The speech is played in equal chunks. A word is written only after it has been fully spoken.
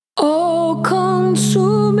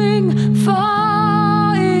all-consuming fire.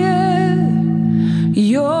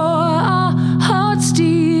 You're our heart's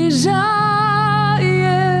desire,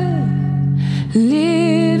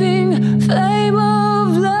 living flame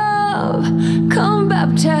of love. Come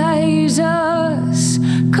baptize us,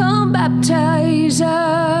 come baptize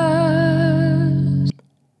us.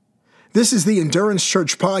 This is the Endurance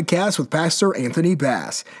Church podcast with Pastor Anthony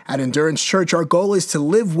Bass. At Endurance Church, our goal is to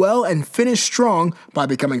live well and finish strong by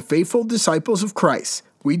becoming faithful disciples of Christ.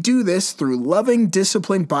 We do this through loving,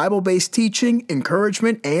 disciplined, Bible-based teaching,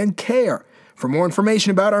 encouragement, and care. For more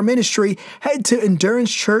information about our ministry, head to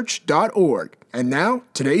endurancechurch.org. And now,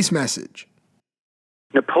 today's message.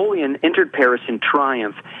 Napoleon entered Paris in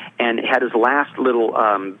triumph and had his last little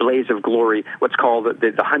blaze of glory, what's called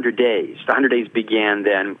the 100 Days. The 100 Days began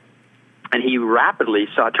then, and he rapidly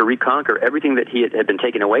sought to reconquer everything that had been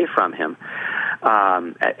taken away from him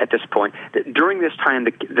at this point. During this time,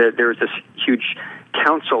 there was this huge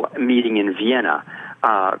council meeting in Vienna,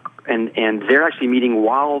 and they're actually meeting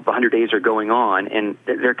while the 100 Days are going on, and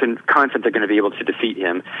they're confident they're going to be able to defeat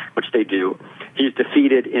him, which they do. He's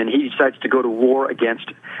defeated, and he decides to go to war against,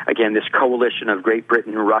 again, this coalition of Great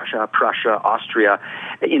Britain, Russia, Prussia, Austria,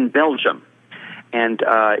 in Belgium. And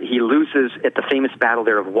he loses at the famous battle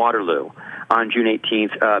there of Waterloo on June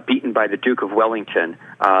 18th, beaten by the Duke of Wellington,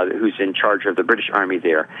 who's in charge of the British Army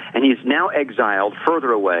there. And he's now exiled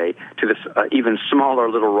further away to this even smaller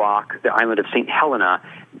little rock, the island of St. Helena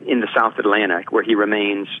in the South Atlantic, where he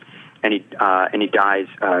remains, and he dies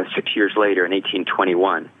 6 years later in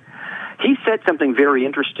 1821. He said something very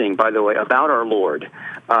interesting, by the way, about our Lord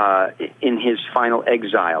in his final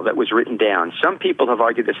exile that was written down. Some people have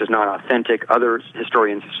argued this is not authentic. Other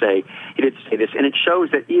historians say he did say this. And it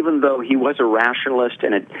shows that even though he was a rationalist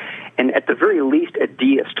and at the very least a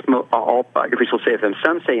deist, all biographies will say of him,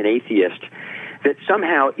 some say an atheist, that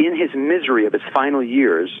somehow in his misery of his final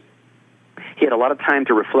years, he had a lot of time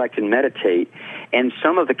to reflect and meditate, and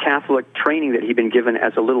some of the Catholic training that he'd been given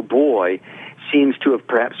as a little boy seems to have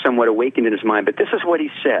perhaps somewhat awakened in his mind. But this is what he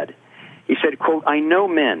said. He said, quote, "I know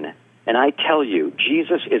men, and I tell you,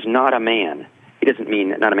 Jesus is not a man." He doesn't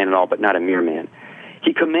mean not a man at all, but not a mere man.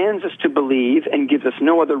 "He commands us to believe and gives us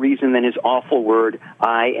no other reason than his awful word,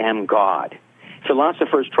 'I am God.'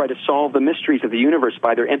 Philosophers try to solve the mysteries of the universe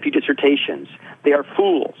by their empty dissertations. They are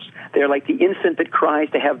fools. They are like the infant that cries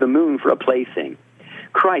to have the moon for a plaything.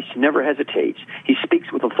 Christ never hesitates. He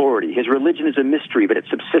speaks with authority. His religion is a mystery, but it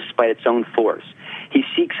subsists by its own force. He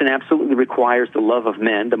seeks and absolutely requires the love of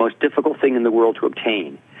men, the most difficult thing in the world to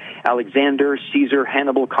obtain. Alexander, Caesar,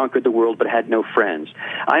 Hannibal conquered the world but had no friends.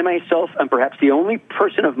 I myself am perhaps the only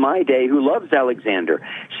person of my day who loves Alexander,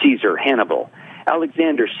 Caesar, Hannibal.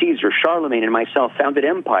 Alexander, Caesar, Charlemagne, and myself founded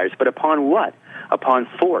empires, but upon what? Upon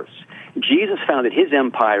force. Jesus founded his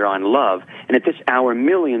empire on love, and at this hour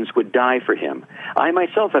millions would die for him. I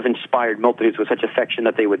myself have inspired multitudes with such affection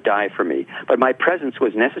that they would die for me, but my presence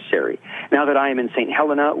was necessary. Now that I am in St.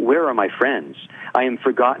 Helena, where are my friends? I am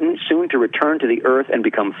forgotten, soon to return to the earth and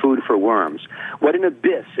become food for worms. What an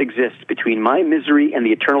abyss exists between my misery and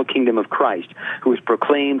the eternal kingdom of Christ, who is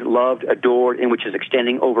proclaimed, loved, adored, and which is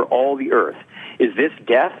extending over all the earth. Is this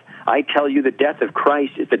death? I tell you the death of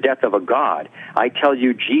Christ is the death of a God. I tell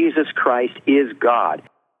you Jesus Christ is God."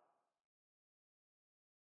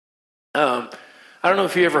 I don't know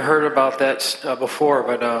if you ever heard about that before,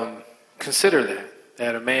 but consider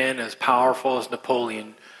that a man as powerful as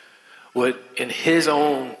Napoleon would, in his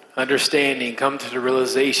own understanding, come to the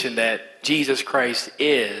realization that Jesus Christ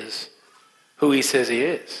is who he says he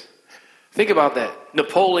is. Think about that.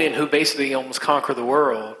 Napoleon, who basically almost conquered the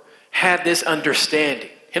world, had this understanding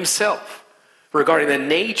himself regarding the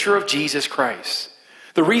nature of Jesus Christ.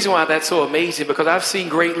 The reason why that's so amazing, because I've seen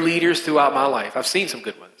great leaders throughout my life. I've seen some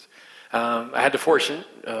good ones. I had the fortune,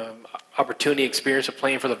 opportunity, experience of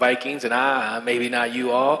playing for the Vikings, and maybe not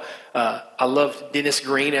you all, I loved Dennis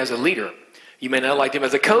Green as a leader. You may not like him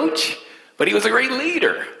as a coach, but he was a great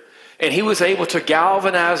leader. And he was able to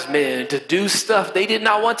galvanize men to do stuff they did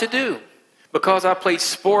not want to do. Because I played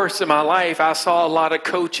sports in my life, I saw a lot of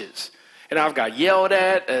coaches. And I've got yelled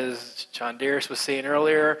at, as John Darius was saying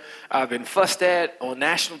earlier. I've been fussed at on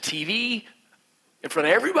national TV in front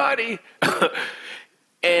of everybody.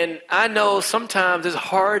 And I know sometimes it's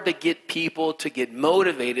hard to get people to get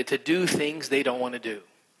motivated to do things they don't want to do.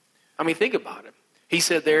 I mean, think about it. He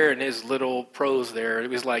said there in his little prose there, it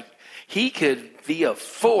was like he could, via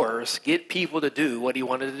force, get people to do what he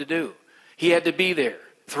wanted to do. He had to be there,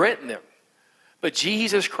 threaten them. But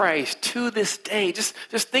Jesus Christ, to this day, just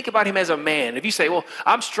think about him as a man. If you say, well,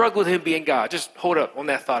 I'm struggling with him being God, just hold up on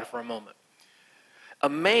that thought for a moment. A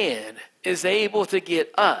man is able to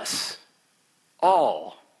get us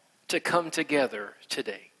all to come together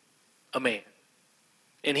today. A man.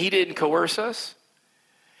 And he didn't coerce us.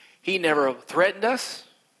 He never threatened us.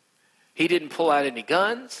 He didn't pull out any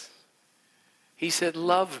guns. He said,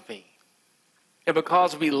 love me. And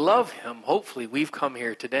because we love him, hopefully we've come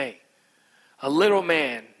here today. A little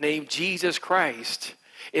man named Jesus Christ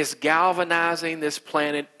is galvanizing this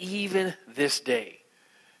planet even this day.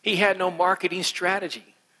 He had no marketing strategy.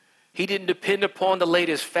 He didn't depend upon the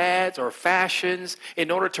latest fads or fashions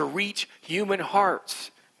in order to reach human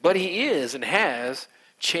hearts. But he is and has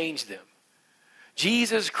changed them.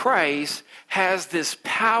 Jesus Christ has this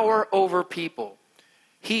power over people.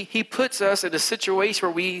 He puts us in a situation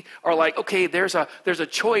where we are like, okay, there's a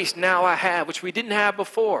choice now I have, which we didn't have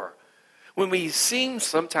before. When we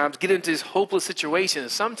sometimes get into this hopeless situation,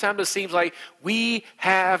 sometimes it seems like we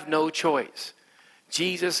have no choice.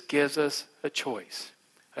 Jesus gives us a choice,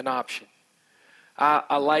 an option.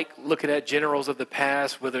 I like looking at generals of the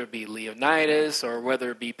past, whether it be Leonidas or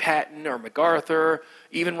whether it be Patton or MacArthur,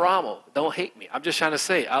 even Rommel. Don't hate me. I'm just trying to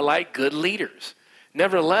say I like good leaders.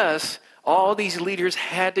 Nevertheless, all these leaders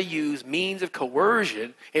had to use means of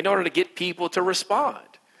coercion in order to get people to respond.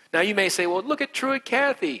 Now you may say, well, look at Truett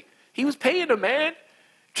Cathy. He was paying them, man.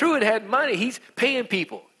 Truett had money. He's paying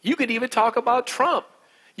people. You could even talk about Trump.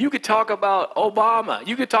 You could talk about Obama.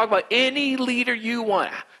 You could talk about any leader you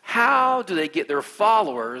want. How do they get their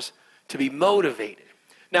followers to be motivated?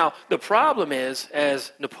 Now, the problem is,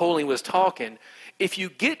 as Napoleon was talking, if you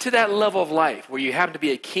get to that level of life where you happen to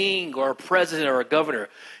be a king or a president or a governor,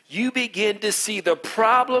 you begin to see the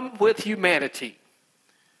problem with humanity.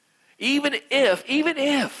 Even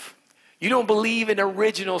if you don't believe in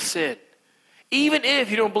original sin, even if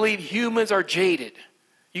you don't believe humans are jaded,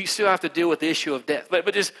 you still have to deal with the issue of death.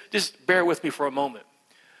 But just bear with me for a moment.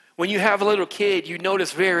 When you have a little kid, you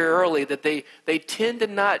notice very early that they tend to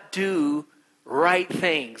not do right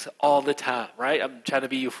things all the time, right? I'm trying to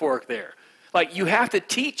be euphoric there. Like, you have to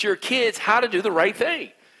teach your kids how to do the right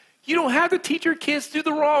thing. You don't have to teach your kids to do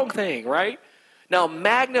the wrong thing, right? Now,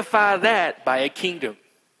 magnify that by a kingdom.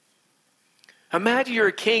 Imagine you're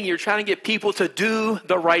a king, you're trying to get people to do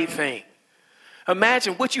the right thing.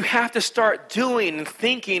 Imagine what you have to start doing and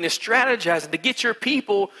thinking and strategizing to get your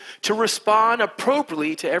people to respond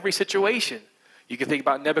appropriately to every situation. You can think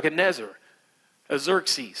about Nebuchadnezzar,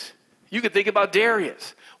 Xerxes. You can think about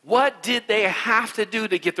Darius. What did they have to do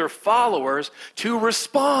to get their followers to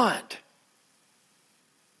respond?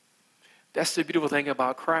 That's the beautiful thing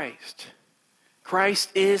about Christ. Christ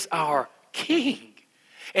is our King,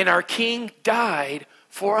 and our King died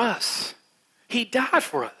for us. He died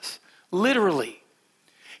for us, literally.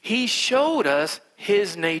 He showed us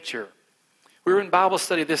his nature. We were in Bible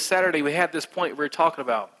study this Saturday. We had this point we were talking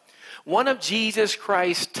about. One of Jesus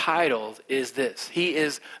Christ's titles is this. He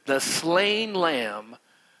is the slain lamb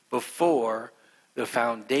before the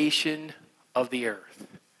foundation of the earth.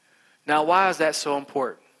 Now, why is that so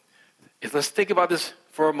important? Let's think about this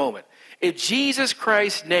for a moment. If Jesus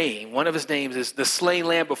Christ's name, one of his names is the slain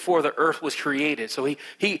lamb before the earth was created. So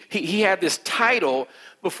he had this title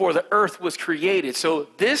before the earth was created. So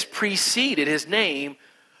this preceded his name,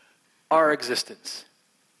 our existence.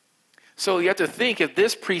 So you have to think, if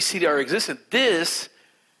this preceded our existence, this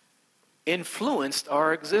influenced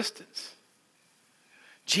our existence.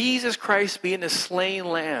 Jesus Christ being the slain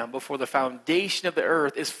lamb before the foundation of the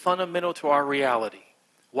earth is fundamental to our reality.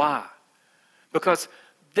 Why? Because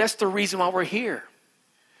that's the reason why we're here.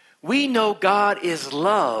 We know God is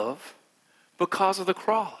love because of the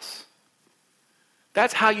cross.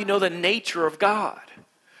 That's how you know the nature of God.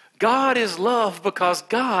 God is love because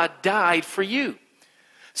God died for you.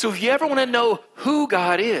 So if you ever want to know who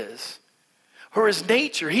God is or his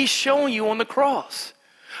nature, he's showing you on the cross.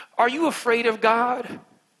 Are you afraid of God?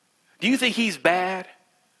 Do you think he's bad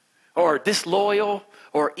or disloyal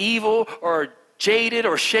or evil or jaded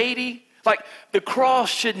or shady? Like, the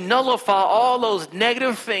cross should nullify all those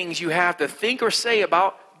negative things you have to think or say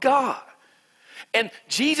about God. And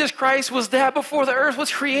Jesus Christ was that before the earth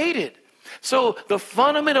was created. So the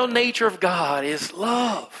fundamental nature of God is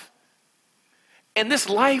love. And this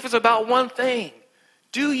life is about one thing.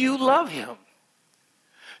 Do you love him?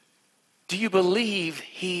 Do you believe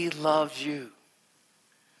he loves you?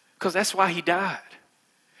 Because that's why he died.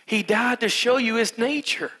 He died to show you his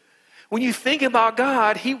nature. When you think about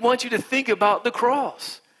God, he wants you to think about the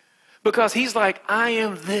cross. Because he's like, I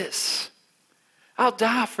am this. I'll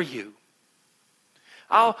die for you.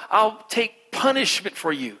 I'll take punishment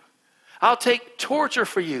for you. I'll take torture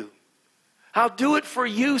for you. I'll do it for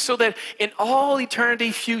you so that in all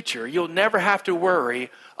eternity future, you'll never have to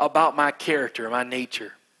worry about my character, my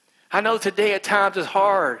nature. I know today at times it's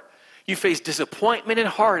hard. You face disappointment and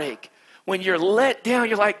heartache. When you're let down,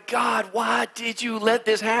 you're like, God, why did you let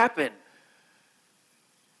this happen?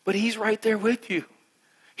 But he's right there with you.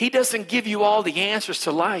 He doesn't give you all the answers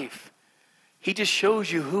to life. He just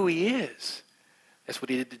shows you who he is. That's what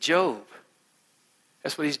he did to Job.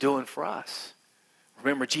 That's what he's doing for us.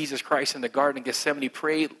 Remember Jesus Christ in the Garden of Gethsemane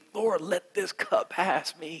prayed, Lord, let this cup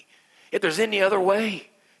pass me. If there's any other way.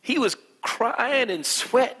 He was crying and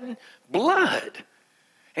sweating blood.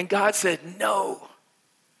 And God said, no.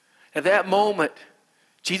 At that moment,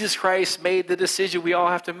 Jesus Christ made the decision we all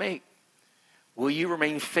have to make. Will you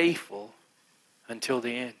remain faithful until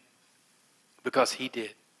the end? Because he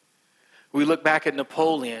did. We look back at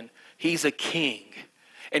Napoleon. He's a king.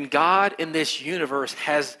 And God in this universe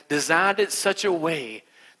has designed it such a way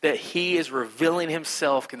that he is revealing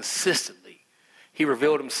himself consistently. He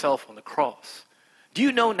revealed himself on the cross. Do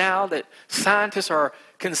you know now that scientists are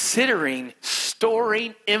considering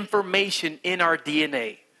storing information in our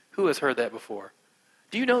DNA? Who has heard that before?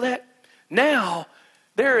 Do you know that? Now,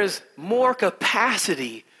 there is more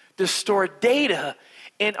capacity to store data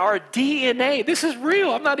in our DNA. This is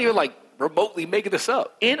real. I'm not even like remotely making this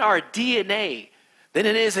up. In our DNA than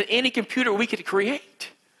it is in any computer we could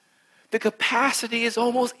create. The capacity is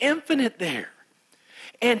almost infinite there.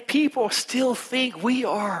 And people still think we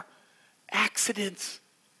are accidents,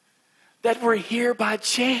 that we're here by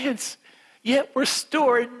chance, yet we're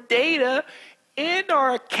storing data in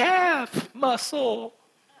our calf muscle.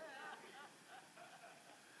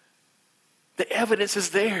 The evidence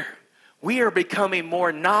is there. We are becoming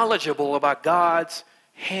more knowledgeable about God's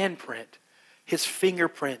handprint, his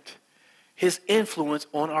fingerprint, his influence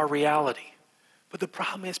on our reality. But the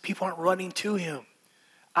problem is people aren't running to him.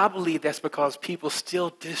 I believe that's because people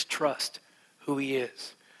still distrust who he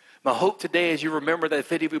is. My hope today is you remember that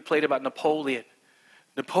video we played about Napoleon.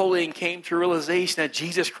 Napoleon came to realization that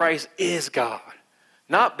Jesus Christ is God.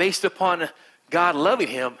 Not based upon God loving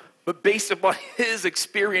him, but based upon his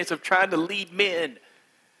experience of trying to lead men.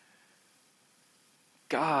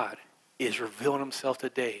 God is revealing himself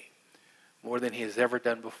today more than he has ever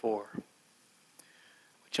done before.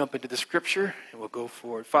 Jump into the scripture and we'll go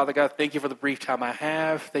forward. Father God, thank you for the brief time I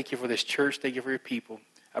have. Thank you for this church. Thank you for your people.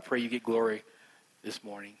 I pray you get glory this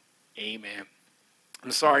morning. Amen.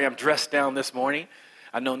 I'm sorry I'm dressed down this morning.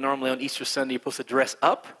 I know normally on Easter Sunday you're supposed to dress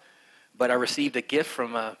up, but I received a gift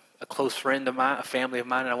from a close friend of mine, a family of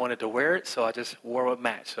mine, and I wanted to wear it, so I just wore what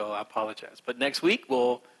matched, so I apologize. But next week,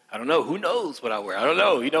 I don't know. Who knows what I wear? I don't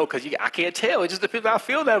know, because I can't tell. It just depends how I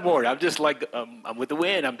feel that morning. I'm just like, I'm with the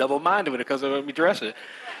wind. I'm double-minded when it comes to me dressing.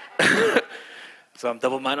 So I'm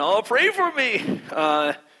double-minded. Oh, pray for me.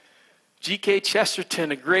 G.K.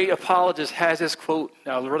 Chesterton, a great apologist, has this quote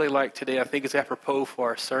I really like today. I think it's apropos for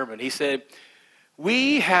our sermon. He said,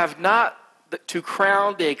 we have not to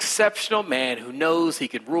crown the exceptional man who knows he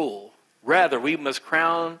can rule. Rather, we must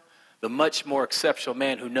crown the much more exceptional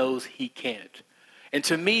man who knows he can't. And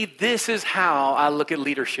to me, this is how I look at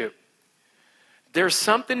leadership. There's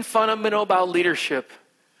something fundamental about leadership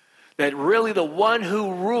that really the one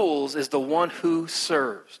who rules is the one who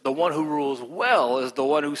serves. The one who rules well is the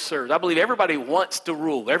one who serves. I believe everybody wants to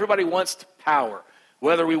rule. Everybody wants power.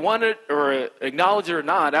 Whether we want it or acknowledge it or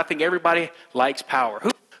not, I think everybody likes power.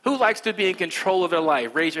 Who likes to be in control of their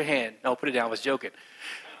life? Raise your hand. No, put it down. I was joking.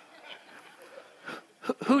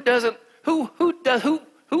 Who doesn't? Who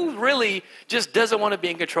really just doesn't want to be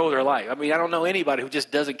in control of their life? I mean, I don't know anybody who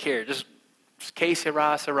just doesn't care. Just que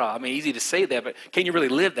sera, sera. I mean, easy to say that, but can you really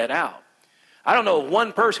live that out? I don't know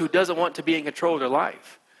one person who doesn't want to be in control of their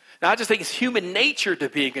life. Now, I just think it's human nature to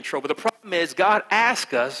be in control. But the problem is God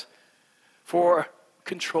asks us for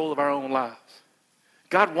control of our own lives.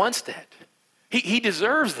 God wants that. He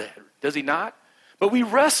deserves that, does he not? But we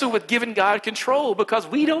wrestle with giving God control because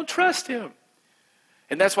we don't trust him.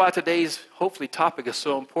 And that's why today's, hopefully, topic is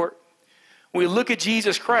so important. When we look at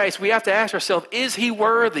Jesus Christ, we have to ask ourselves, is he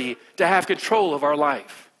worthy to have control of our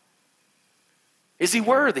life? Is he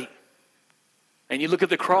worthy? And you look at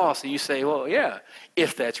the cross and you say, well, yeah,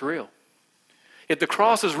 if that's real. If the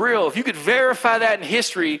cross is real, if you could verify that in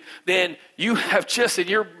history, then you have just in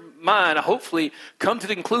your mind, hopefully, come to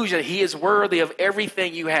the conclusion that he is worthy of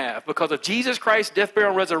everything you have. Because of Jesus Christ's death,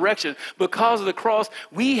 burial, and resurrection, because of the cross,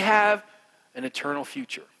 we have an eternal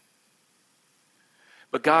future.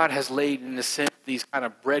 But God has laid in a sense these kind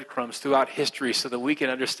of breadcrumbs throughout history so that we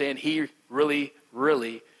can understand he really,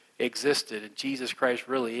 really existed. And Jesus Christ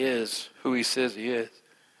really is who he says he is.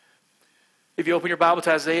 If you open your Bible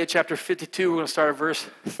to Isaiah chapter 52, we're going to start at verse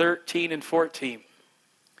 13 and 14.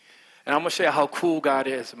 And I'm going to show you how cool God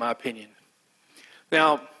is, in my opinion.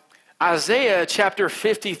 Now, Isaiah chapter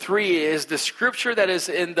 53 is the scripture that is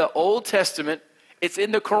in the Old Testament. It's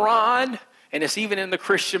in the Quran, and it's even in the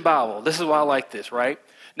Christian Bible. This is why I like this, right?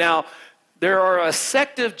 Now, there are a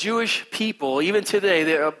sect of Jewish people, even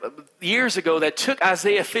today, years ago, that took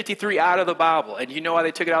Isaiah 53 out of the Bible. And you know why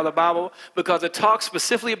they took it out of the Bible? Because it talks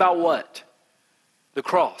specifically about what? The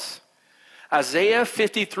cross. Isaiah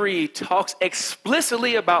 53 talks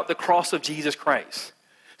explicitly about the cross of Jesus Christ.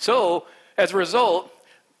 So, as a result,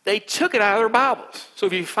 they took it out of their Bibles. So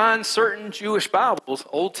if you find certain Jewish Bibles,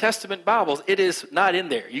 Old Testament Bibles, it is not in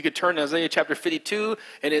there. You could turn to Isaiah chapter 52,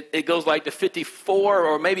 and it goes like to 54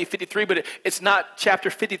 or maybe 53, but it's not chapter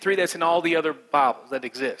 53 that's in all the other Bibles that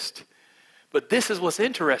exist. But this is what's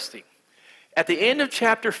interesting. At the end of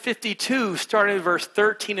chapter 52, starting in verse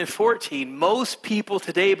 13 and 14, most people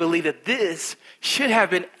today believe that this should have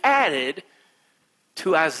been added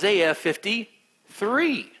to Isaiah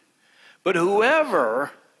 53. But whoever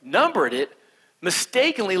numbered it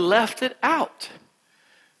mistakenly left it out.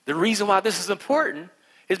 The reason why this is important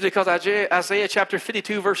is because Isaiah chapter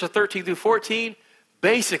 52 verses 13 through 14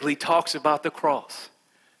 basically talks about the cross.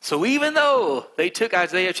 So even though they took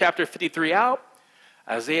Isaiah chapter 53 out,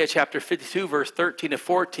 Isaiah chapter 52 verse 13 to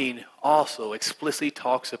 14 also explicitly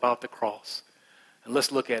talks about the cross. And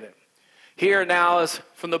let's look at it. Here now is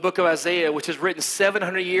from the book of Isaiah, which is written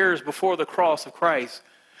 700 years before the cross of Christ.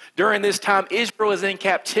 During this time, Israel is in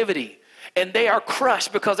captivity, and they are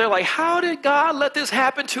crushed because they're like, how did God let this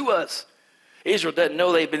happen to us? Israel doesn't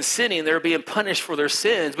know they've been sinning. They're being punished for their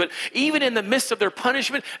sins. But even in the midst of their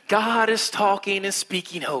punishment, God is talking and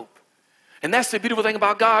speaking hope. And that's the beautiful thing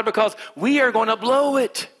about God, because we are going to blow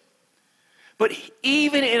it. But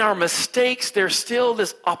even in our mistakes, there's still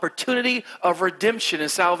this opportunity of redemption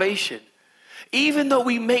and salvation. Even though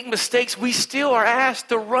we make mistakes, we still are asked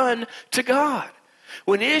to run to God.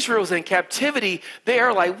 When Israel's in captivity, they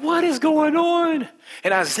are like, what is going on?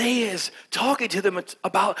 And Isaiah is talking to them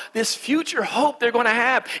about this future hope they're going to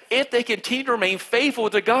have if they continue to remain faithful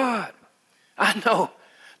to God. I know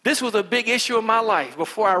this was a big issue in my life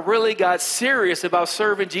before I really got serious about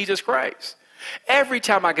serving Jesus Christ. Every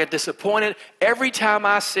time I got disappointed, every time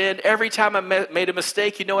I sinned, every time I made a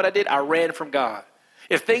mistake, you know what I did? I ran from God.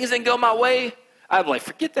 If things didn't go my way, I'd be like,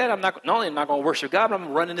 forget that. Not only am I going to worship God, but I'm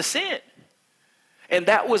going to run into sin. And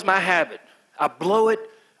that was my habit. I blow it,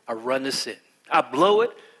 I run to sin. I blow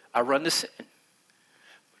it, I run to sin.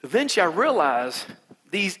 Eventually I realized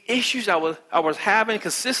these issues I was having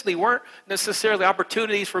consistently weren't necessarily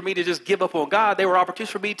opportunities for me to just give up on God. They were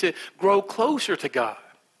opportunities for me to grow closer to God.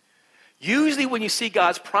 Usually when you see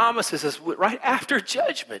God's promises is right after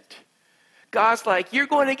judgment. God's like, you're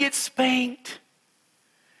going to get spanked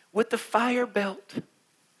with the fire belt.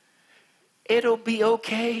 It'll be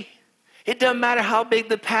okay. It doesn't matter how big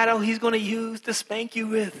the paddle he's going to use to spank you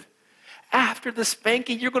with. After the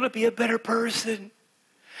spanking, you're going to be a better person.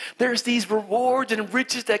 There's these rewards and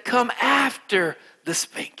riches that come after the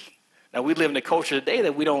spanking. Now, we live in a culture today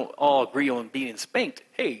that we don't all agree on being spanked.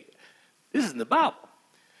 Hey, this is in the Bible.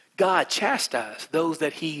 God chastises those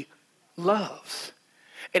that he loves.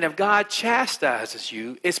 And if God chastises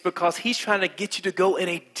you, it's because he's trying to get you to go in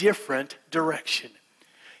a different direction.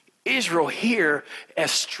 Israel here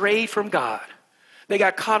has strayed from God. They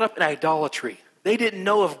got caught up in idolatry. They didn't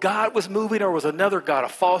know if God was moving or was another God, a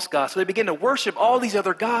false God. So they began to worship all these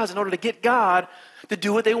other gods in order to get God to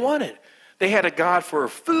do what they wanted. They had a God for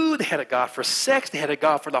food. They had a God for sex. They had a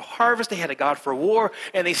God for the harvest. They had a God for war.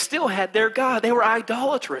 And they still had their God. They were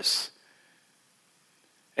idolatrous.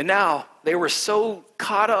 And now they were so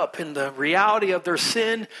caught up in the reality of their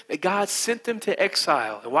sin that God sent them to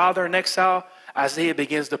exile. And while they're in exile, Isaiah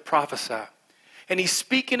begins to prophesy. And he's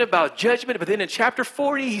speaking about judgment, but then in chapter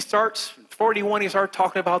 41, he starts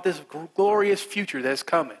talking about this glorious future that's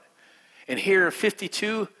coming. And here in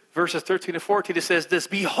 52, verses 13 and 14, it says this,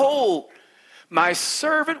 behold, my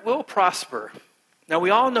servant will prosper. Now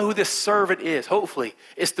we all know who this servant is, hopefully.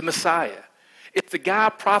 It's the Messiah. It's the guy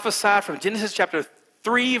prophesied from Genesis chapter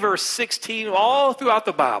 3, verse 16, all throughout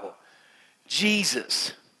the Bible.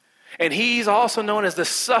 Jesus. And he's also known as the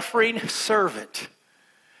suffering servant.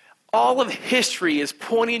 All of history is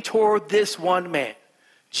pointing toward this one man,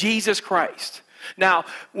 Jesus Christ. Now,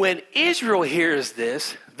 when Israel hears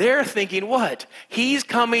this, they're thinking what? He's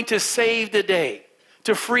coming to save the day,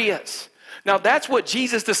 to free us. Now, that's what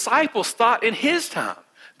Jesus' disciples thought in his time.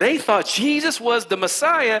 They thought Jesus was the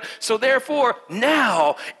Messiah, so therefore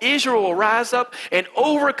now Israel will rise up and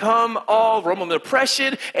overcome all Roman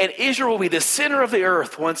oppression, and Israel will be the center of the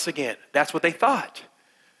earth once again. That's what they thought.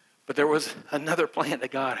 But there was another plan that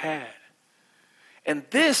God had. And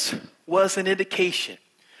this was an indication.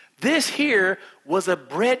 This here was a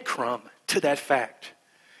breadcrumb to that fact.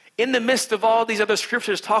 In the midst of all these other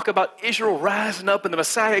scriptures talk about Israel rising up and the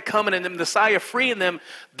Messiah coming and the Messiah freeing them,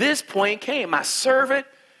 this point came. My servant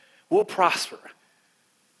will prosper.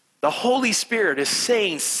 The Holy Spirit is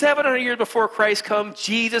saying 700 years before Christ comes,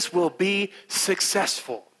 Jesus will be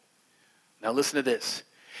successful. Now listen to this.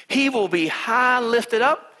 He will be high lifted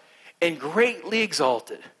up and greatly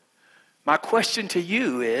exalted. My question to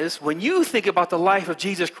you is, when you think about the life of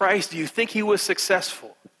Jesus Christ, do you think he was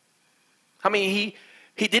successful? I mean,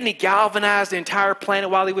 didn't he galvanize the entire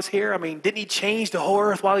planet while he was here? I mean, didn't he change the whole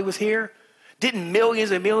earth while he was here? Didn't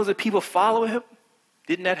millions and millions of people follow him?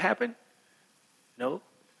 Didn't that happen? No.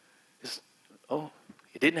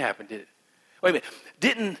 It didn't happen, did it? Wait a minute.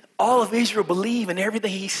 Didn't all of Israel believe in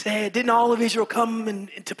everything he said? Didn't all of Israel come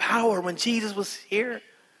into power when Jesus was here?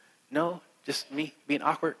 No, just me being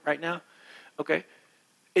awkward right now. Okay.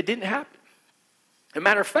 It didn't happen. As a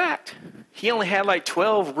matter of fact, he only had like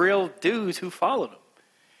 12 real dudes who followed him.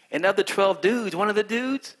 And of the 12 dudes, one of the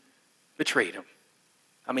dudes betrayed him.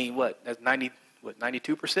 I mean, that's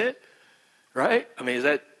 92%? Right? I mean, is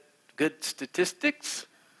that good statistics?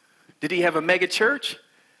 Did he have a mega church?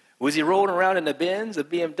 Was he rolling around in the Benz, a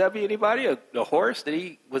BMW, anybody? A horse?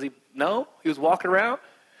 No? He was walking around?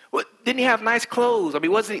 Didn't he have nice clothes? I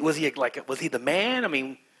mean, was he the man? I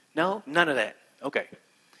mean, no, none of that. Okay.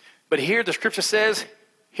 But here the scripture says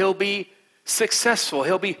he'll be successful,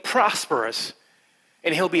 he'll be prosperous,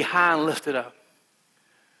 and he'll be high and lifted up.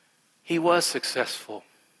 He was successful.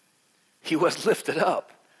 He was lifted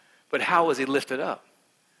up. But how was he lifted up?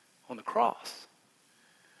 On the cross.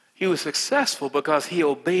 He was successful because he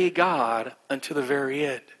obeyed God until the very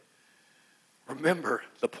end. Remember,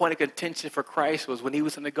 the point of contention for Christ was when he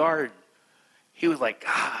was in the garden. He was like,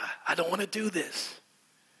 God, I don't want to do this.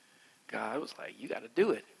 God was like, you got to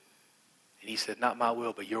do it. And he said, not my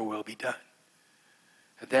will, but your will be done.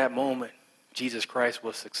 At that moment, Jesus Christ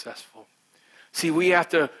was successful. See, we have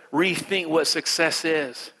to rethink what success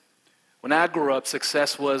is. When I grew up,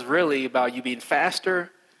 success was really about you being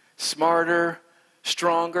faster, smarter,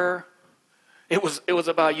 stronger. It was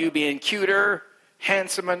about you being cuter,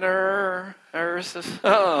 handsomer,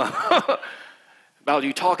 about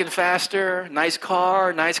you talking faster, nice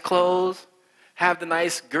car, nice clothes, have the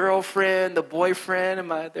nice girlfriend, the boyfriend.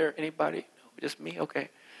 Am I there? Anybody? No, just me? Okay.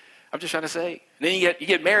 I'm just trying to say. And then you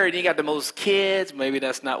get married and you got the most kids. Maybe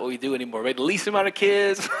that's not what we do anymore. Maybe the least amount of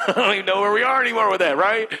kids. I don't even know where we are anymore with that,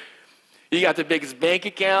 right? You got the biggest bank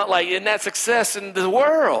account. Like, isn't that success in the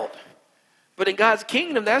world? But in God's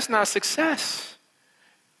kingdom, that's not success.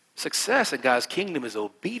 Success in God's kingdom is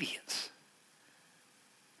obedience.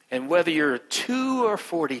 And whether you're 2 or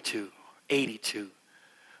 42, 82,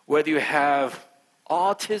 whether you have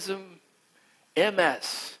autism,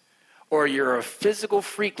 MS, or you're a physical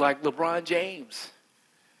freak like LeBron James,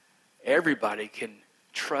 everybody can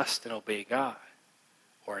trust and obey God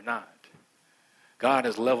or not. God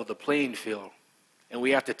has leveled the playing field, and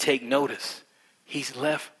we have to take notice. He's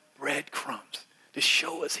left breadcrumbs to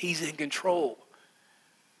show us he's in control.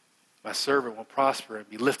 My servant will prosper and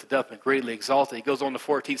be lifted up and greatly exalted. He goes on to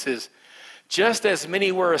 14, says, just as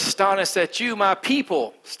many were astonished at you, my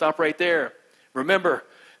people. Stop right there. Remember,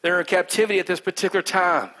 they're in captivity at this particular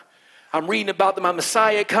time. I'm reading about my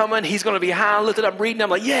Messiah coming. He's going to be high and lifted up. I'm reading. I'm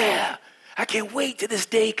like, yeah, I can't wait till this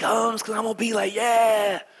day comes because I'm going to be like,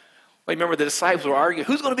 yeah. Well, remember the disciples were arguing,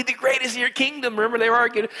 who's going to be the greatest in your kingdom? Remember they were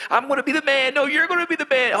arguing, I'm going to be the man. No, you're going to be the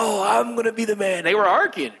man. Oh, I'm going to be the man. They were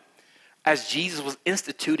arguing as Jesus was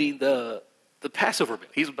instituting the Passover meal.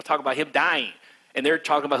 He was talking about him dying. And they're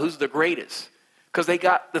talking about who's the greatest because they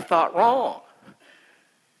got the thought wrong.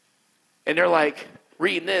 And they're like,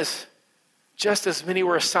 reading this, just as many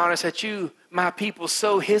were astonished at you, my people,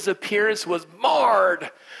 so his appearance was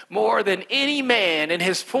marred more than any man, and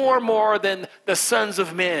his form more than the sons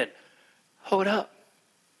of men. Hold up.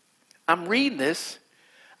 I'm reading this.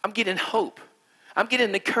 I'm getting hope. I'm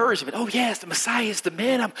getting encouragement. Oh, yes, the Messiah is the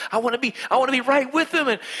man. I want to be right with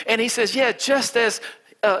him. And he says, yeah, just as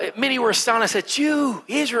many were astonished at you,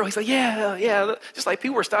 Israel. He's like, yeah. Just like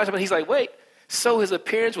people were astonished. But he's like, wait, so his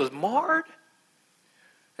appearance was marred?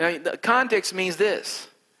 Now, the context means this.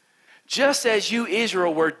 Just as you,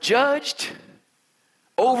 Israel, were judged,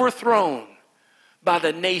 overthrown by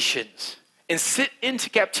the nations, and sent into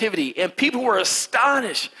captivity, and people were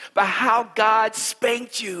astonished by how God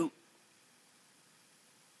spanked you.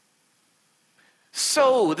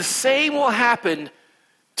 So the same will happen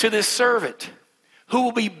to this servant who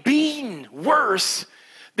will be beaten worse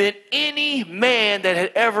than any man that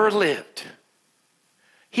had ever lived.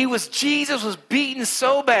 Jesus was beaten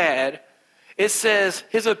so bad, It says,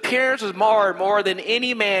 his appearance was marred more than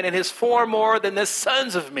any man, and his form more than the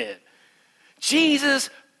sons of men. Jesus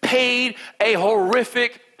paid a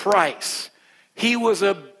horrific price. He was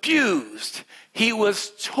abused. He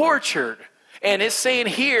was tortured. And it's saying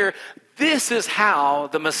here, this is how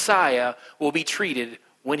the Messiah will be treated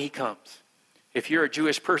when he comes. If you're a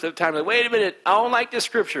Jewish person at the time, like, wait a minute, I don't like this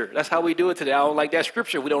scripture. That's how we do it today. I don't like that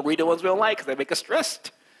scripture. We don't read the ones we don't like because they make us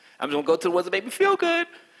stressed. I'm just going to go to the ones that make me feel good.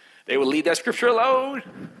 They will leave that scripture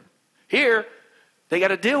alone. Here, they got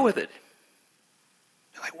to deal with it.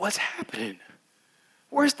 They're like, what's happening?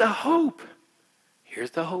 Where's the hope?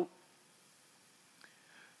 Here's the hope.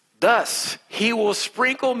 Thus, he will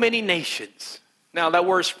sprinkle many nations. Now, that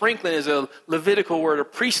word sprinkling is a Levitical word, a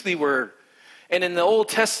priestly word. And in the Old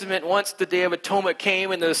Testament, once the Day of Atonement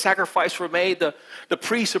came and the sacrifice were made, the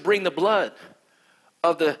priest would bring the blood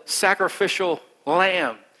of the sacrificial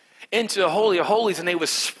lamb into the Holy of Holies, and they would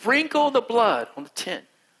sprinkle the blood on the tent,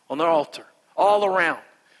 on their altar, all around,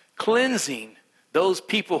 cleansing those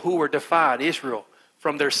people who were defiled, Israel,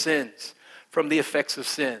 from their sins, from the effects of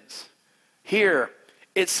sins. Here,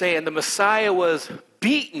 it's saying the Messiah was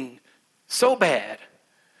beaten so bad,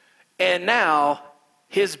 and now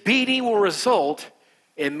his beating will result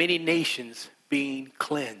in many nations being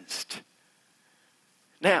cleansed.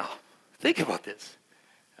 Now, think about this.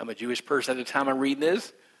 I'm a Jewish person at the time I'm reading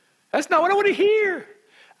this. That's not what I want to hear.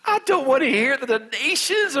 I don't want to hear that the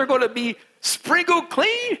nations are going to be sprinkled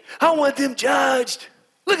clean. I want them judged.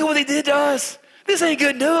 Look at what they did to us. This ain't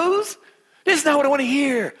good news. This is not what I want to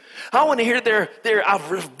hear. I want to hear their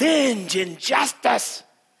of revenge and justice.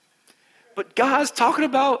 But God's talking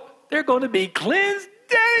about they're going to be cleansed.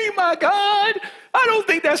 Dang, my God. I don't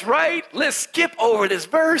think that's right. Let's skip over this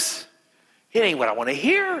verse. It ain't what I want to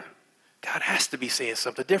hear. God has to be saying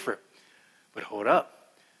something different. But hold up.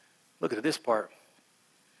 Look at this part.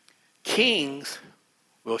 Kings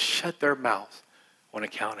will shut their mouths on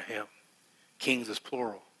account of him. Kings is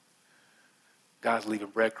plural. God's leaving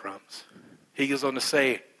breadcrumbs. He goes on to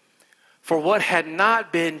say, for what had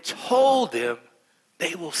not been told them,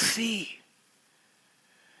 they will see.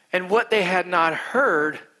 And what they had not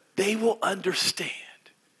heard, they will understand.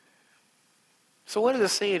 So what is it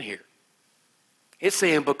saying here? It's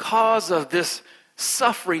saying because of this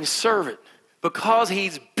suffering servant, because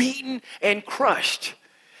he's beaten and crushed,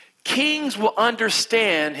 kings will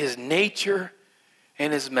understand his nature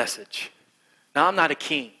and his message. Now, I'm not a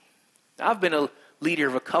king. I've been a leader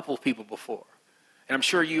of a couple of people before. And I'm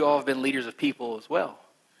sure you all have been leaders of people as well.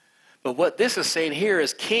 But what this is saying here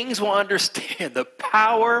is kings will understand the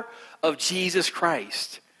power of Jesus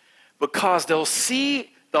Christ because they'll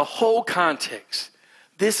see the whole context.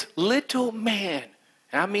 This little man,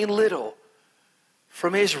 and I mean little,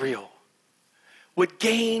 from Israel, would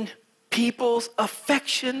gain people's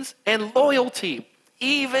affections and loyalty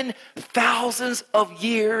even thousands of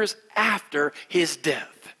years after his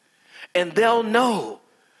death. And they'll know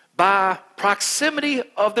by proximity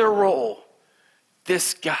of their role,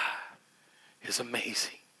 this guy is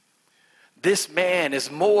amazing. This man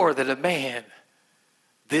is more than a man.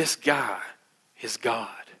 This guy is God.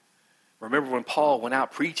 Remember when Paul went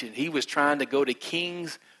out preaching, he was trying to go to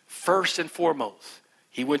kings first and foremost.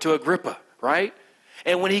 He went to Agrippa, right?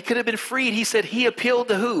 And when he could have been freed, he said he appealed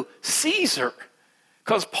to who? Caesar.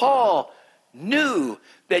 Because Paul knew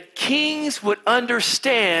that kings would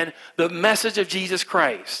understand the message of Jesus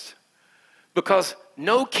Christ. Because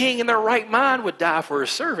no king in their right mind would die for a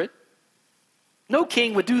servant. No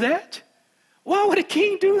king would do that. Why would a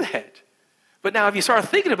king do that? But now if you start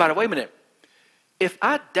thinking about it, wait a minute. If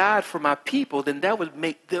I died for my people, then that would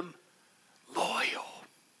make them loyal,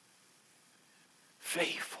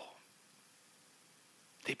 faithful.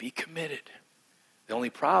 They'd be committed. The only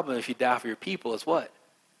problem if you die for your people is what?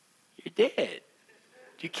 You're dead.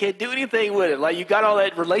 You can't do anything with it. Like you got all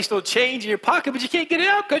that relational change in your pocket, but you can't get it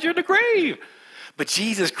out because you're in the grave. But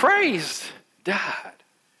Jesus Christ died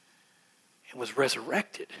and was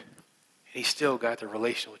resurrected. And he still got the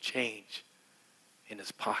relational change in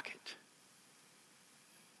his pocket.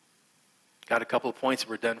 Got a couple of points,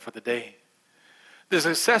 we're done for the day. The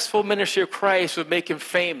successful ministry of Christ would make him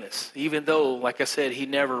famous, even though, like I said, he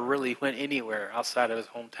never really went anywhere outside of his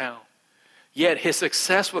hometown. Yet his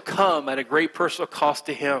success would come at a great personal cost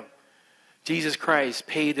to him. Jesus Christ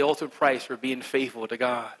paid the ultimate price for being faithful to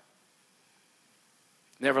God.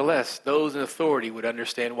 Nevertheless, those in authority would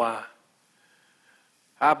understand why.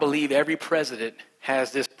 I believe every president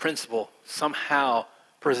has this principle somehow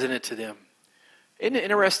presented to them. Isn't it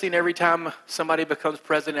interesting every time somebody becomes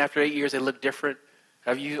president after 8 years, they look different?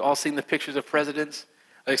 Have you all seen the pictures of presidents?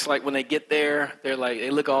 It's like when they get there,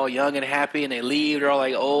 they look all young and happy, and they leave, they're all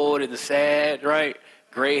like old and sad, right?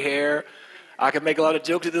 Gray hair. I can make a lot of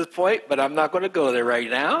jokes at this point, but I'm not going to go there right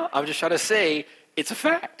now. I'm just trying to say it's a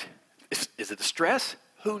fact. Is it a stress?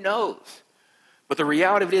 Who knows? But the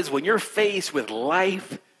reality of it is when you're faced with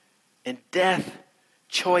life and death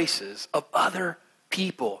choices of other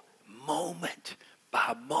people, moment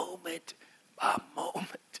by moment by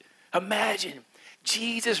moment. Imagine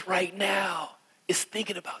Jesus right now is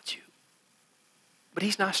thinking about you, but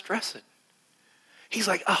he's not stressing. He's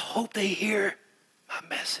like, I hope they hear my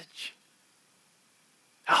message.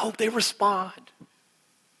 I hope they respond.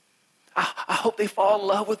 I hope they fall in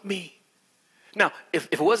love with me. Now, if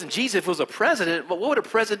it wasn't Jesus, if it was a president, what would a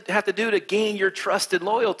president have to do to gain your trust and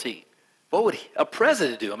loyalty? What would a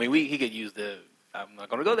president do? I mean, he could use I'm not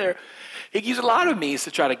going to go there. He could use a lot of means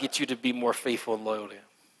to try to get you to be more faithful and loyal to him.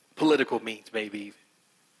 Political means, maybe even.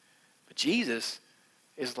 But Jesus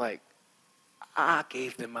is like, I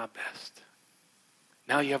gave them my best.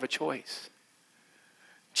 Now you have a choice.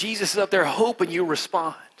 Jesus is up there hoping you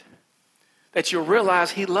respond, that you'll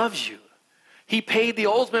realize he loves you. He paid the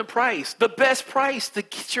ultimate price, the best price to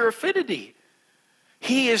get your affinity.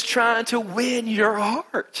 He is trying to win your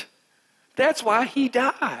heart. That's why he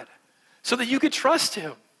died, so that you could trust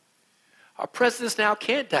him. Our presidents now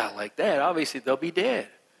can't die like that. Obviously, they'll be dead.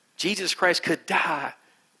 Jesus Christ could die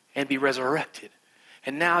and be resurrected.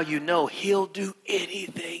 And now you know he'll do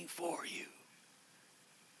anything for you.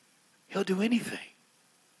 He'll do anything.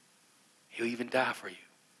 He'll even die for you.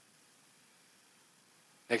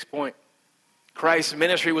 Next point. Christ's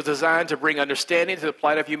ministry was designed to bring understanding to the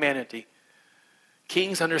plight of humanity.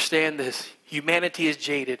 Kings understand this. Humanity is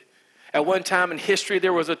jaded. At one time in history,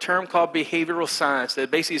 there was a term called behavioral science that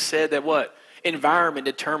basically said that what? Environment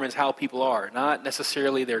determines how people are. Not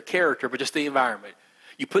necessarily their character, but just the environment.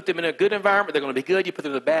 You put them in a good environment, they're going to be good. You put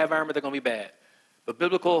them in a bad environment, they're going to be bad. But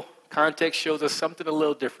biblical context shows us something a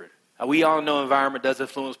little different. Now, we all know environment does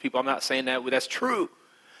influence people. I'm not saying that, but that's true.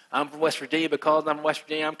 I'm from West Virginia. Because I'm from West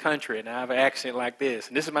Virginia, I'm country, and I have an accent like this.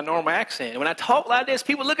 And this is my normal accent. And when I talk like this,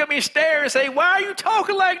 people look at me and stare and say, why are you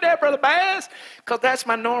talking like that, Brother Bass? Because that's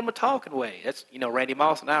my normal talking way. That's, Randy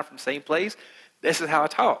Moss and I are from the same place. This is how I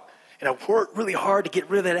talk. And I worked really hard to get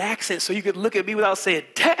rid of that accent so you could look at me without saying,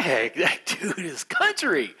 dang, that dude is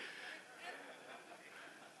country.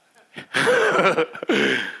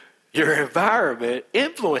 Your environment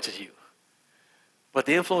influences you. But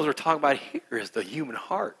the influence we're talking about here is the human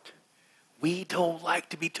heart. We don't like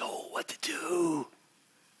to be told what to do.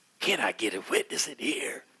 Can I get a witness in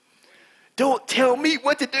here? Don't tell me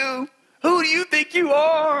what to do. Who do you think you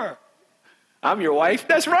are? I'm your wife.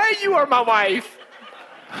 That's right, you are my wife.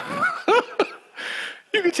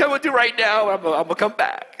 You can tell me what to do right now. I'm going to come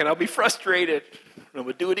back, and I'll be frustrated. And I'm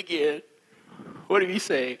going to do it again. What do you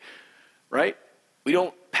say? Right?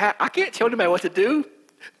 I can't tell anybody what to do.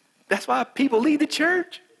 That's why people leave the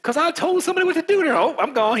church. Because I told somebody what to do. They're,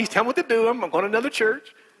 I'm gone. He's telling me what to do. I'm going to another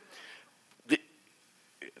church.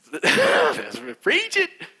 Preach it.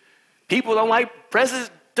 People don't like presidents.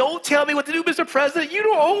 Don't tell me what to do, Mr. President. You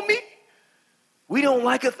don't own me. We don't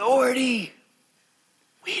like authority.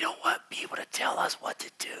 We don't want people to tell us what to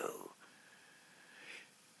do.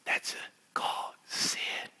 That's called sin.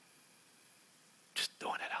 Just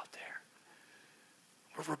throwing that out there.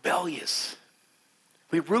 We're rebellious.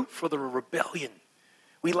 We root for the rebellion.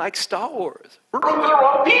 We like Star Wars. We're rooting for the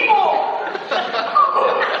wrong people.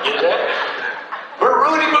 Get that? We're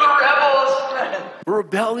rooting for the rebels.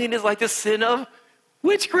 Rebellion is like the sin of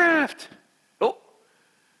witchcraft.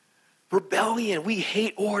 Rebellion. We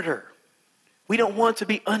hate order. We don't want to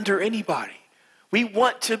be under anybody. We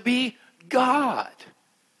want to be God.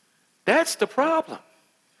 That's the problem.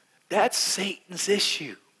 That's Satan's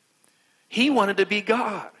issue. He wanted to be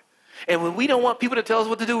God. And when we don't want people to tell us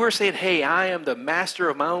what to do, we're saying, hey, I am the master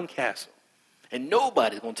of my own castle. And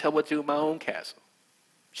nobody's going to tell me what to do in my own castle.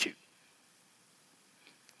 Shoot.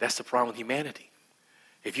 That's the problem with humanity.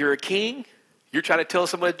 If you're a king, you're trying to tell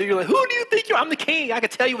someone what to do. You're like, who do you think you are? I'm the king. I can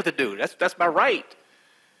tell you what to do. That's my right.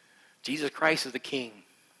 Jesus Christ is the king.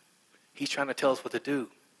 He's trying to tell us what to do.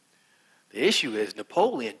 The issue is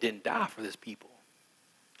Napoleon didn't die for this people.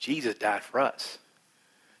 Jesus died for us.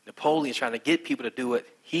 Napoleon's trying to get people to do what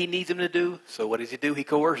he needs them to do. So what does he do? He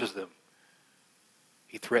coerces them.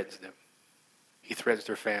 He threatens them. He threatens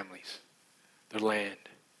their families, their land,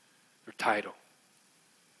 their title.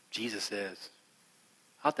 Jesus says,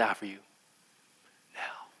 I'll die for you.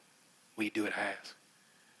 Now, will you do what I ask?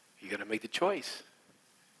 You're going to make the choice.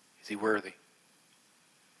 Is he worthy?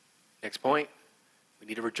 Next point, we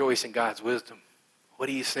need to rejoice in God's wisdom. What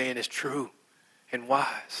he is saying is true and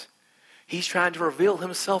wise. He's trying to reveal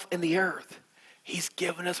himself in the earth. He's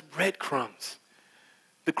given us breadcrumbs.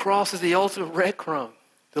 The cross is the ultimate breadcrumb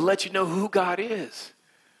to let you know who God is.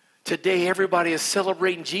 Today, everybody is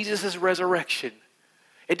celebrating Jesus' resurrection.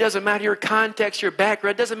 It doesn't matter your context, your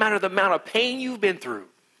background. It doesn't matter the amount of pain you've been through.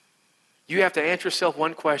 You have to answer yourself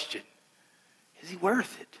one question. Is he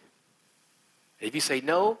worth it? And if you say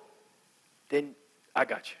no, then I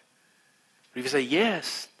got you. But if you say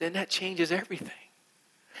yes, then that changes everything.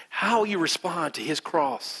 How you respond to his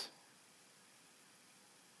cross.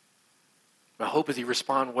 My hope is you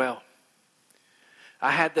respond well.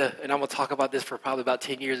 And I'm going to talk about this for probably about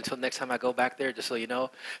 10 years until next time I go back there, just so you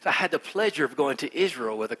know. So I had the pleasure of going to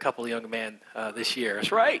Israel with a couple of young men this year.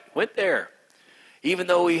 That's right, went there. Even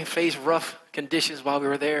though we faced rough conditions while we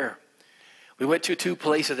were there. We went to two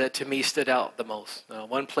places that to me stood out the most.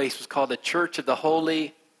 One place was called the Church of the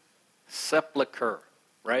Holy Sepulchre,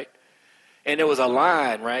 right? And there was a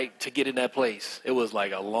line, right, to get in that place. It was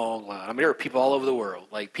like a long line. I mean, there were people all over the world,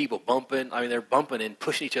 like people bumping. I mean, they're bumping and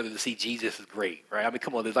pushing each other to see Jesus is great, right? I mean,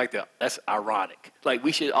 come on, that's ironic. Like,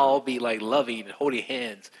 we should all be like loving and holding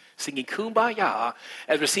hands, singing Kumbaya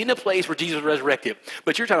as we're seeing the place where Jesus was resurrected.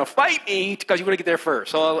 But you're trying to fight me because you want to get there first.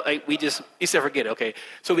 So you said forget it, okay.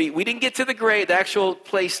 So we didn't get to the actual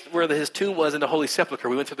place where his tomb was in the Holy Sepulchre.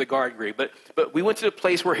 We went to the garden grave, but we went to the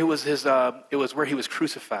place where it was where he was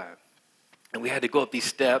crucified. And we had to go up these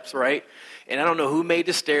steps, right? And I don't know who made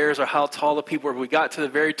the stairs or how tall the people were. But we got to the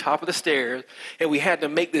very top of the stairs, and we had to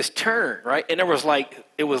make this turn, right? And it was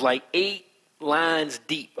like 8 lines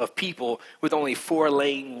deep of people with only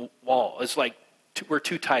 4-lane wall. It's like we're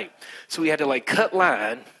too tight. So we had to like cut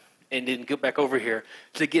line and then get back over here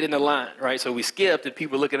to get in the line, right? So we skipped, and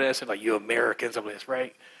people were looking at us and like, you Americans. I'm like, that's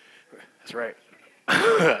right. That's right.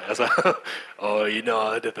 Oh, you know,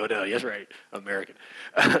 I had to throw down. That's right, American.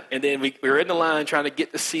 And then we were in the line trying to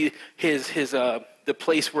get to see the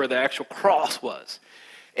place where the actual cross was,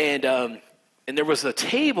 and there was a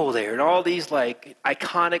table there and all these like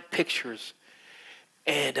iconic pictures,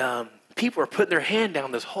 and people were putting their hand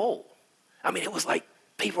down this hole. I mean, it was like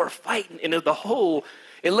people were fighting, and the hole,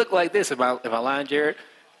 it looked like this. Am I lying, Jared?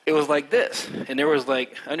 It was like this, and there was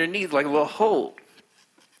like underneath like a little hole.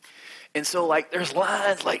 And so, like, there's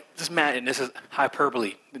lines like this, Matt, and this is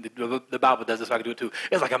hyperbole. The Bible does this, so I can do it too.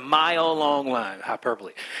 It's like a mile-long line,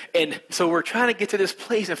 hyperbole. And so we're trying to get to this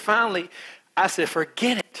place, and finally, I said,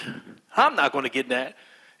 forget it. I'm not going to get in that.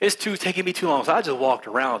 It's taking me too long, so I just walked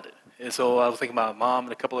around it. And so I was thinking about Mom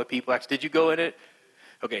and a couple of people. Actually, did you go in it?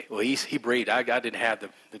 Okay, well, he braved. I didn't have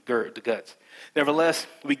the guts. Nevertheless,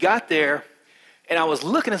 we got there, and I was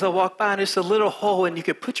looking as I walked by, and there's a little hole, and you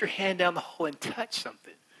could put your hand down the hole and touch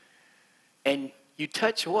something. And you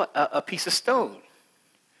touch what? A piece of stone.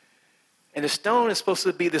 And the stone is supposed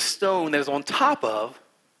to be the stone that is on top of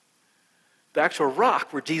the actual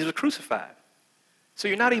rock where Jesus was crucified. So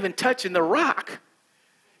you're not even touching the rock.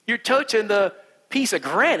 You're touching the piece of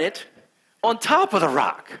granite on top of the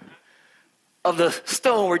rock of the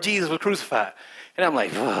stone where Jesus was crucified. And I'm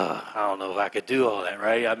like, I don't know if I could do all that,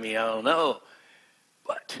 right? I mean, I don't know.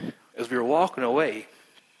 But as we were walking away,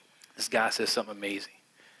 this guy says something amazing.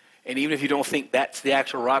 And even if you don't think that's the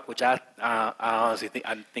actual rock, which I honestly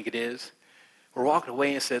think it is, we're walking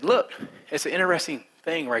away and said, look, it's an interesting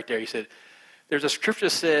thing right there. He said, there's a scripture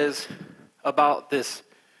that says about this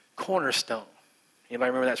cornerstone.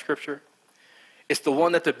 Anybody remember that scripture? It's the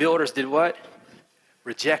one that the builders did what?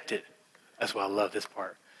 Rejected. That's why I love this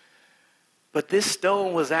part. But this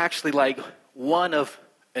stone was actually like one of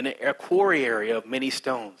a quarry area of many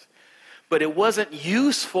stones. But it wasn't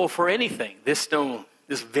useful for anything,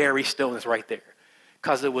 this very stone is right there.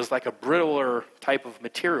 Because it was like a brittler type of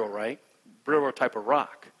material, right? Brittler type of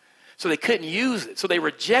rock. So they couldn't use it. So they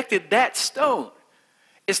rejected that stone.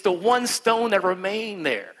 It's the one stone that remained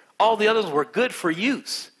there. All the others were good for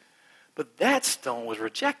use. But that stone was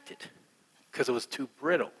rejected because it was too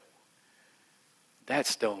brittle. That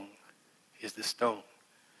stone is the stone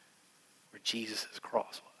where Jesus'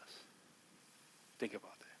 cross was. Think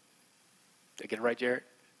about that. Did I get it right, Jared?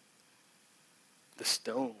 The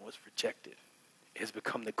stone was rejected. It has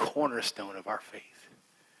become the cornerstone of our faith.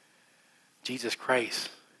 Jesus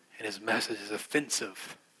Christ and his message is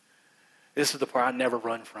offensive. This is the part I never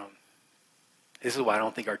run from. This is why I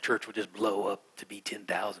don't think our church will just blow up to be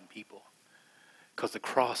 10,000 people. Because the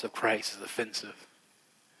cross of Christ is offensive.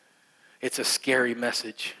 It's a scary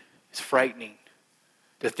message. It's frightening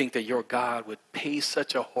to think that your God would pay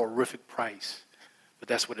such a horrific price. But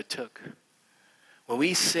that's what it took. When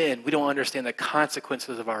we sin, we don't understand the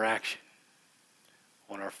consequences of our action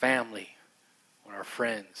on our family, on our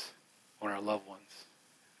friends, on our loved ones.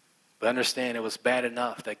 But understand it was bad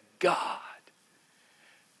enough that God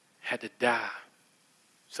had to die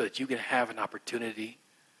so that you can have an opportunity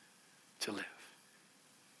to live.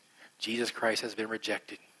 Jesus Christ has been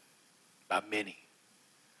rejected by many.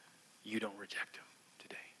 You don't reject him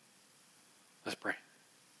today. Let's pray.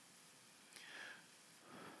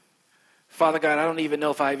 Father God, I don't even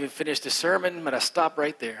know if I even finished the sermon, but I stopped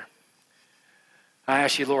right there. I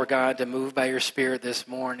ask you, Lord God, to move by your Spirit this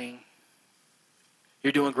morning.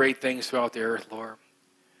 You're doing great things throughout the earth, Lord.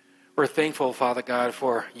 We're thankful, Father God,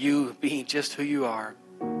 for you being just who you are.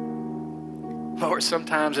 Lord,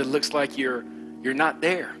 sometimes it looks like you're not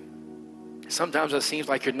there. Sometimes it seems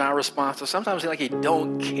like you're not responsive. Sometimes it seems like you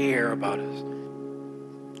don't care about us.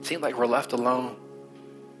 It seems like we're left alone.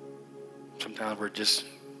 Sometimes we're just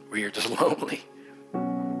lonely.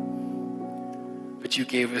 But you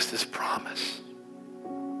gave us this promise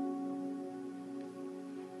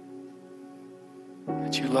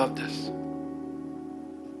that you loved us,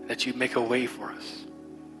 that you make a way for us,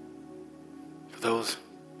 for those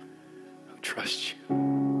who trust you.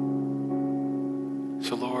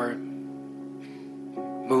 So Lord,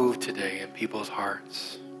 move today in people's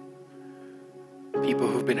hearts. People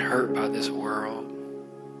who've been hurt by this world,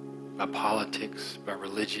 by politics, by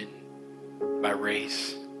religion, by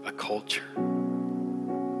race, by culture,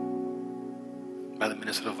 by the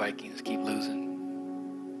Minnesota Vikings keep losing.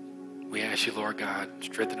 We ask you, Lord God,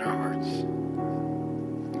 strengthen our hearts.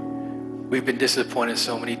 We've been disappointed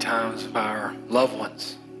so many times by our loved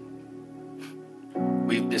ones.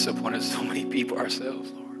 We've disappointed so many people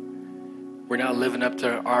ourselves, Lord. We're not living up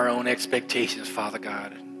to our own expectations, Father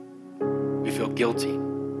God. We feel guilty.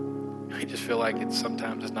 We just feel like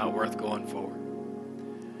sometimes it's not worth going forward.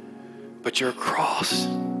 But your cross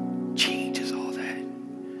changes all that.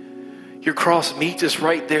 Your cross meets us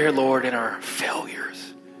right there, Lord, in our failures.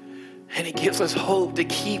 And it gives us hope to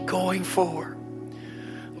keep going forward.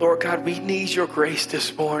 Lord God, we need your grace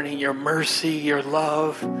this morning, your mercy, your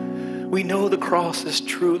love. We know the cross is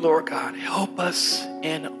true, Lord God. Help us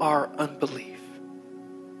in our unbelief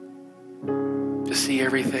to see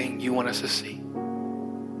everything you want us to see.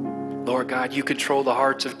 Lord God, you control the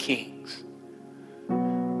hearts of kings.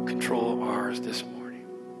 Control ours this morning.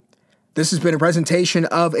 This has been a presentation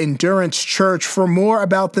of Endurance Church. For more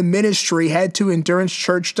about the ministry, head to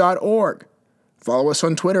endurancechurch.org. Follow us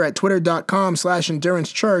on Twitter at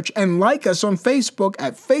twitter.com/endurancechurch and like us on Facebook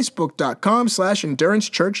at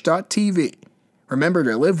facebook.com/endurancechurch.tv. Remember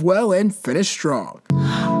to live well and finish strong.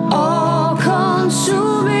 All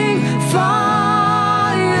consuming fire.